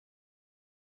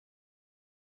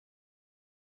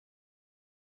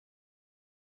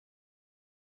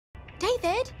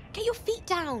David, get your feet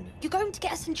down. You're going to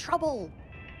get us in trouble.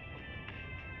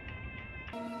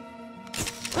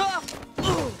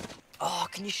 Oh,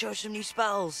 can you show some new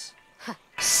spells?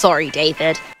 Sorry,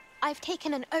 David. I've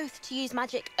taken an oath to use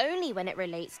magic only when it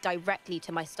relates directly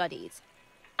to my studies.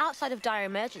 Outside of dire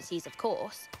emergencies, of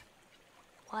course.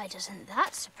 Why doesn't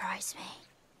that surprise me?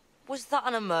 Was that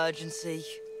an emergency?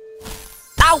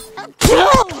 Ow!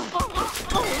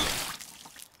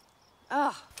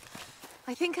 Oh,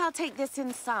 I think I'll take this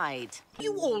inside.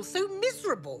 You all so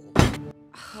miserable.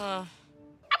 I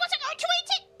wasn't going to eat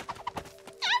it!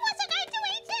 I wasn't going to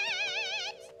eat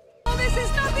it! Oh, this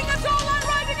is nothing at all like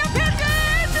riding a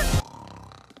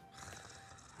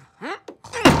pigeon!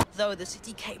 Though the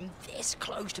city came this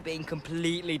close to being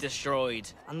completely destroyed.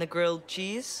 And the grilled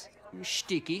cheese?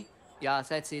 Sticky. Yeah,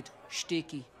 that's it.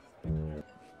 Sticky.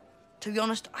 To be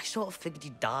honest, I sort of figured he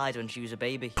died when she was a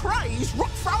baby. Praise rock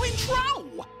throwing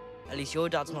troll! At least your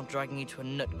dad's not dragging you to a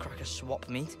nutcracker swap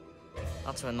meet.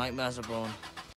 That's where nightmares are born.